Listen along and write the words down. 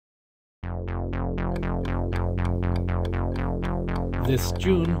This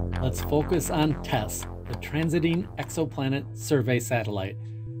June, let's focus on TESS, the Transiting Exoplanet Survey Satellite.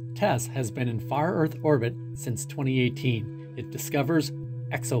 TESS has been in far Earth orbit since 2018. It discovers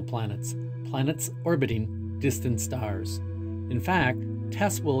exoplanets, planets orbiting distant stars. In fact,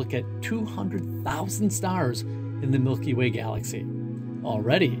 TESS will look at 200,000 stars in the Milky Way galaxy.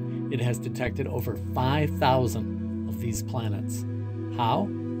 Already, it has detected over 5,000 of these planets. How?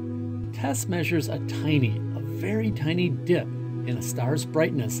 TESS measures a very tiny dip in a star's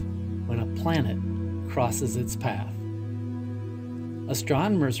brightness when a planet crosses its path.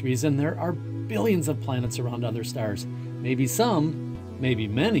 Astronomers reason there are billions of planets around other stars. Maybe some, maybe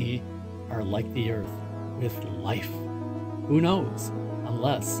many, are like the Earth, with life. Who knows,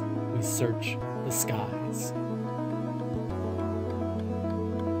 unless we search the skies.